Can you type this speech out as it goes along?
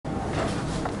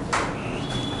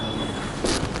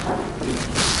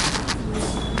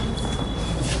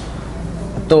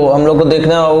तो हम लोग को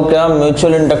देखना है वो क्या,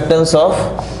 mutual inductance of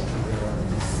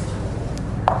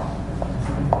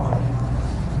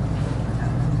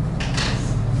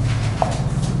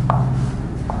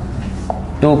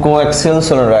to coaxial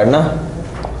solenoid ना।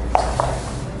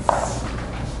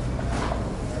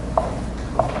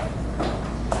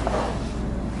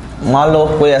 मान लो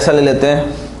कोई ऐसा ले लेते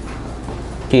हैं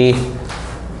कि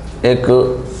एक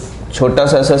छोटा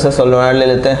सा ऐसा सोलेनॉइड ले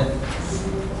लेते हैं,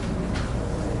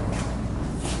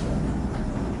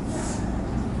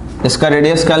 इसका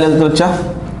रेडियस क्या ले लेते बच्चा,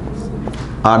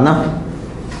 आर ना,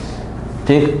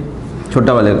 ठीक,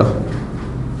 छोटा वाले का।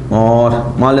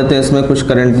 और मान लेते हैं इसमें कुछ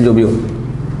करंट जो भी हो,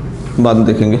 बाद में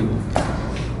देखेंगे।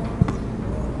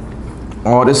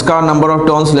 और इसका नंबर ऑफ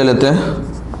टर्न्स ले लेते हैं,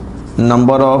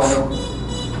 number of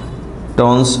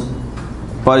turns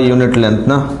per unit length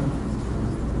ना,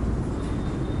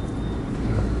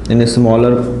 इन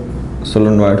स्मॉलर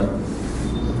सोलेनॉइड।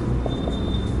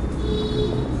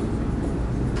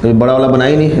 तो बड़ा वाला बना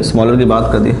ही नहीं, स्मॉलर की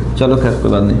बात कर दी, चलो खैर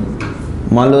कोई बात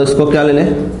नहीं। मान लो इसको क्या ले लें,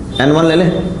 N1 ले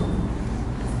लें,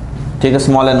 ठीक है,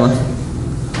 स्मॉल N1।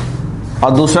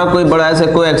 और दूसरा कोई बड़ा ऐसे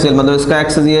कोई एक्सियल, मतलब इसका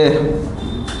एक्सिस ये,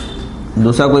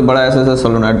 दूसरा कोई बड़ा ऐसे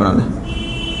सोलेनॉइड बना लें,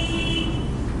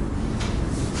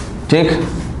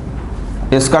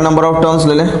 ठीक। इसका नंबर ऑफ टर्न्स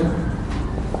ले लें,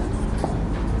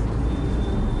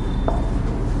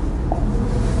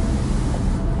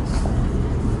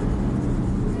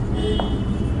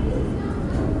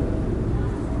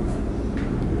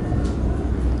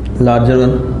 लार्जर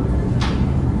वन,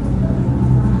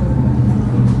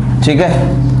 ठीक है।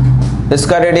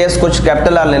 इसका रेडियस कुछ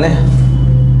कैपिटल आर ले लें,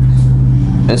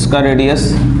 इसका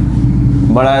रेडियस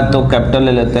बड़ा है तो कैपिटल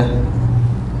ले लेते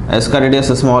हैं, इसका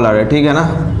रेडियस स्मॉल आर है, ठीक है ना।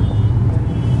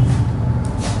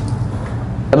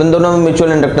 अब इन दोनों में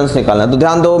म्यूचुअल इंडक्टेंस निकालना है, तो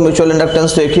ध्यान दो म्यूचुअल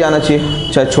इंडक्टेंस तो एक ही आना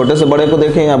चाहिए, चाहे छोटे से बड़े को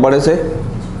देखें या बड़े से,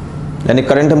 यानी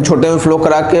करंट हम छोटे में फ्लो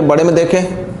करा के बड़े में देखें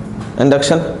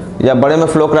इंडक्शन, या बड़े में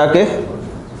फ्लो करा के,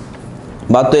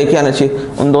 बात तो एक ही आना चाहिए।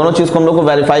 उन दोनों चीज़ को हम लोग को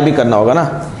वेरीफाई भी करना होगा ना,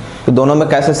 कि दोनों में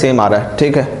कैसे सेम आ रहा है,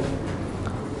 ठीक है।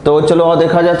 तो चलो और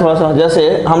देखा जाए थोड़ा सा,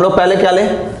 जैसे हम लोग पहले क्या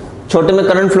लें, छोटे में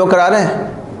करंट फ्लो करा रहे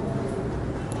हैं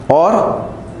और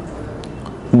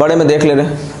बड़े में देख ले रहे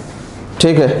हैं,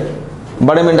 ठीक है।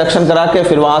 बड़े में इंडक्शन करा के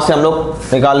फिर वहाँ से हम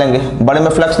लोग निकाल लेंगे, बड़े में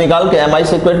फ्लक्स निकाल के एम आई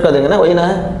से इक्वेट कर देंगे ना, वही ना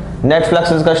है, net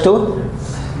flux is to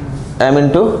M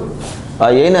into,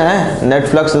 यही ना है, net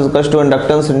flux is to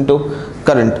inductance into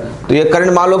current. तो ये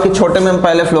करंट मान लो कि छोटे में हम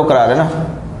पहले फ्लो करा रहे हैं ना,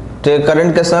 तो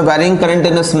करंट के समय वैरिंग करंट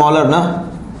इन स्मॉलर ना,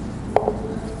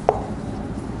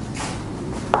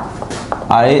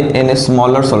 आई इन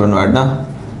स्मॉलर सोलेनॉइड ना,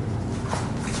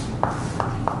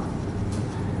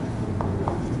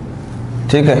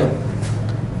 ठीक है,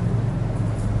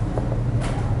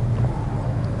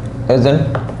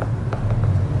 isn't?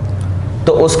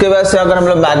 तो उसके वजह से अगर हम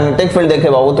लोग मैग्नेटिक फील्ड देखे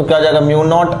बाबू तो क्या आ जाएगा, म्यू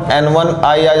नॉट N1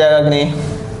 I आ जाएगा कि नहीं,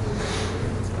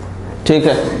 ठीक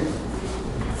है।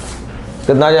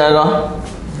 कितना जाएगा,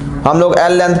 हम लोग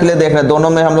L लेंथ के लिए देख रहे हैं, दोनों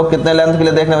में हम लोग कितने लेंथ के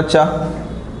लिए देख रहे हैं बच्चा,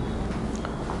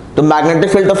 तो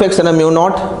मैग्नेटिक फील्ड तो फिक्स है ना, म्यू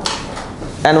नॉट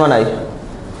N1 I।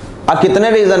 अब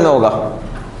कितने रीजन में होगा,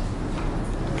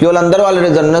 केवल अंदर वाले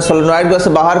रीजन में, सोलेनॉइड के वजह से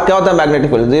बाहर क्या होता है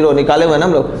मैग्नेटिक फील्ड, जीरो निकाले हुए ना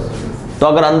हम लोग, तो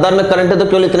अगर अंदर में करंट है तो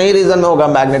केवल इतने ही रीजन में होगा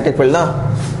मैग्नेटिक फील्ड ना,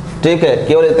 ठीक है,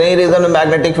 केवल इतने ही रीजन में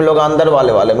मैग्नेटिक फील्ड होगा, अंदर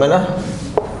वाले में ना।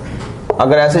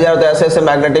 अगर ऐसे जा रहे तो ऐसे ऐसे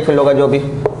मैग्नेटिक फील्ड होगा, जो भी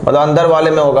मतलब अंदर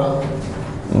वाले में होगा,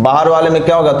 बाहर वाले में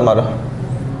क्या होगा तुम्हारा,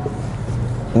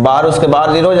 बाहर, उसके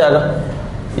बाहर जीरो हो जाएगा।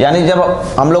 यानी जब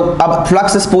हम लोग अब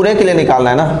फ्लक्स इस पूरे के लिए निकालना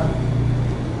है ना,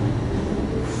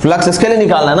 फ्लक्स इसके लिए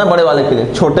निकालना है ना, बड़े वाले के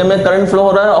लिए, छोटे में करंट फ्लो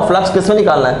हो रहा है और फ्लक्स किस में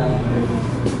निकालना है,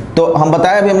 तो हम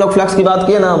बताया अभी हम लोग फ्लक्स की बात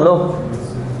की है ना हम लोग,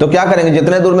 तो क्या करेंगे,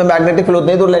 जितने दूर में मैग्नेटिक फील्ड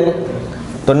उतने ही दूर लेंगे,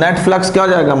 तो नेट फ्लक्स क्या हो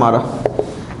जाएगा हमारा,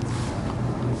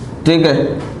 ठीक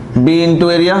है, B into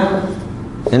area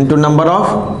into number of,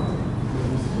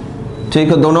 ठीक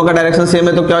है, दोनों का डायरेक्शन सेम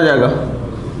है तो क्या हो जाएगा,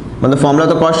 मतलब फॉर्मूला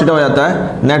तो cos थीटा हो जाता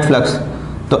है, नेट फ्लक्स।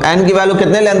 तो n की वैल्यू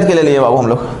कितने लेंथ के लिए लिए बाबू हम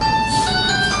लोग,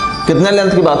 कितने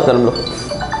लेंथ की बात करें हम लोग,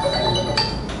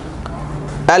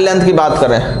 L लेंथ की बात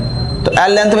करें, तो L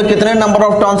लेंथ में कितने नंबर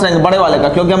ऑफ टर्न्स रहेंगे बड़े वाले का,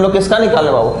 क्योंकि हम लोग किसका निकाल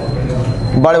रहे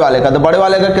बाबू, बड़े वाले का, तो बड़े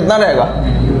वाले का कितना रहेगा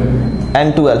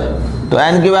N2L। तो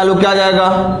N की वैल्यू क्या जाएगा,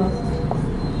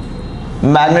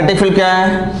 मैग्नेटिक फील्ड क्या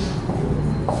है,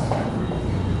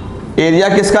 एरिया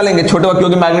किसका लेंगे, छोटे वाले,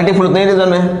 क्योंकि मैग्नेटिक फील्ड उतने ही रीजन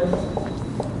में,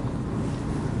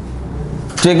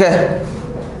 ठीक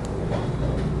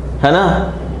है ना,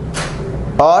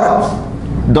 और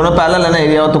दोनों पैरेलल है ना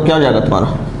एरिया, तो क्या हो जाएगा तुम्हारा,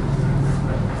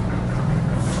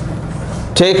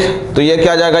 ठीक। तो ये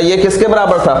क्या जाएगा, ये किसके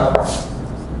बराबर था,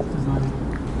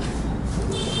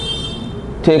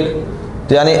 ठीक,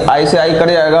 तो यानी आई से आई कट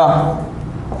जाएगा,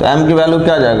 तो एम की वैल्यू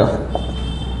क्या आ जाएगा,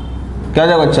 क्या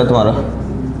जाएगा बच्चा तुम्हारा,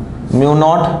 mu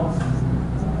naught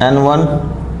n1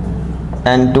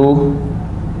 n2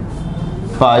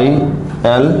 pi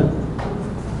L,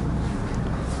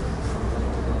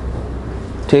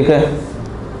 ठीक है,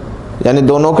 यानी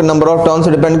दोनों के नंबर ऑफ टर्न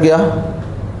से डिपेंड किया,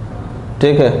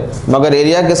 ठीक है, मगर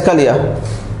एरिया किसका लिया,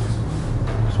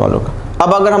 सॉल्व का।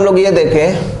 अब अगर हम लोग ये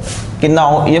देखें कि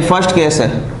नाउ ये फर्स्ट केस है,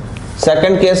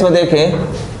 सेकंड केस में देखें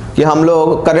कि हम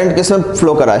लोग करंट किस में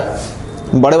फ्लो कराए,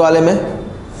 बड़े वाले में,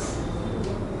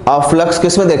 और फ्लक्स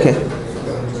किस में देखें,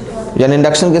 यानी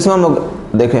इंडक्शन किस में हम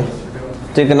लोग देखें,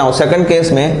 ठीक है। नाउ सेकंड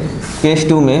केस में, केस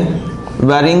 2 में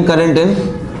varying current in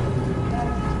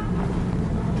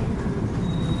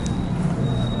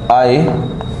I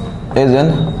is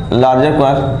in larger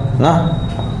coil ना,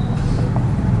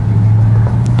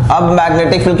 अब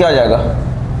मैग्नेटिक फील्ड क्या हो जाएगा,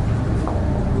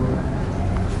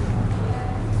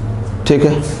 ठीक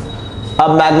है। अब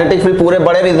मैग्नेटिक फील्ड पूरे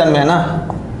बड़े रीजन में है ना,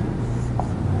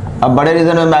 अब बड़े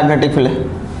रीजन में मैग्नेटिक फील्ड है,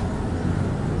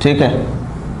 ठीक है,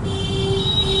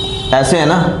 ऐसे है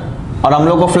ना, और हम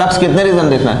लोग को फ्लक्स कितने रीजन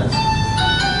देखना है,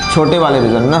 छोटे वाले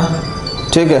रीजन ना,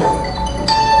 ठीक है,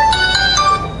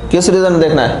 किस रीजन में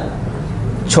देखना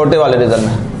है, छोटे वाले रीजन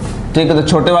में, ठीक है। तो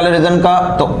छोटे वाले रीजन का,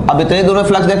 तो अब इतने दूर में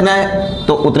फ्लक्स देखना है,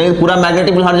 तो उतने पूरा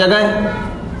मैग्नेटिक फील्ड हर जगह है,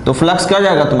 तो फ्लक्स क्या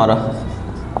जाएगा तुम्हारा,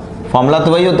 फॉर्मूला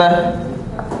तो वही होता है,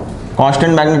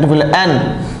 कांस्टेंट मैग्नेटिक फील्ड एन।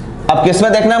 अब किस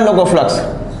में देखना है हम लोग को फ्लक्स,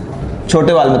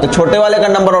 छोटे वाले में, तो छोटे वाले का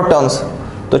नंबर ऑफ टर्न्स,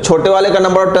 तो छोटे वाले का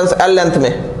number of turns L length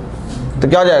में, तो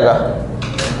क्या हो जाएगा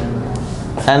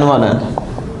n1 n,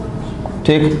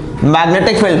 ठीक।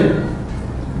 Magnetic field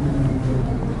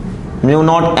mu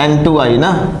naught n2 आई ना,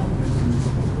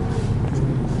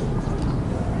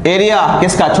 एरिया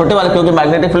किसका, छोटे वाले, क्योंकि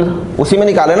मैग्नेटिक फील्ड उसी में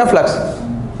निकाले ना फ्लक्स,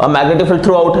 और मैग्नेटिक फील्ड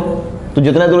थ्रू आउट है, तो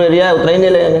जितना दूर एरिया है उतना ही ले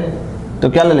लेंगे, तो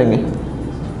क्या ले लेंगे,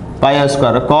 पाई आर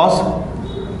स्क्वायर कॉस,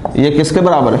 ये किसके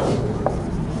बराबर है,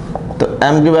 तो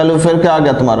m की वैल्यू फिर क्या आ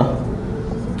गया तुम्हारा,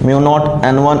 mu naught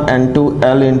n1 n2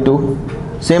 l into,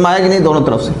 same आएगी नहीं दोनों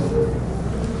तरफ से,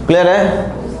 क्लियर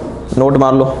है, नोट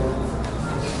मार लो,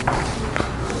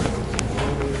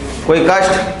 कोई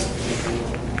कष्ट।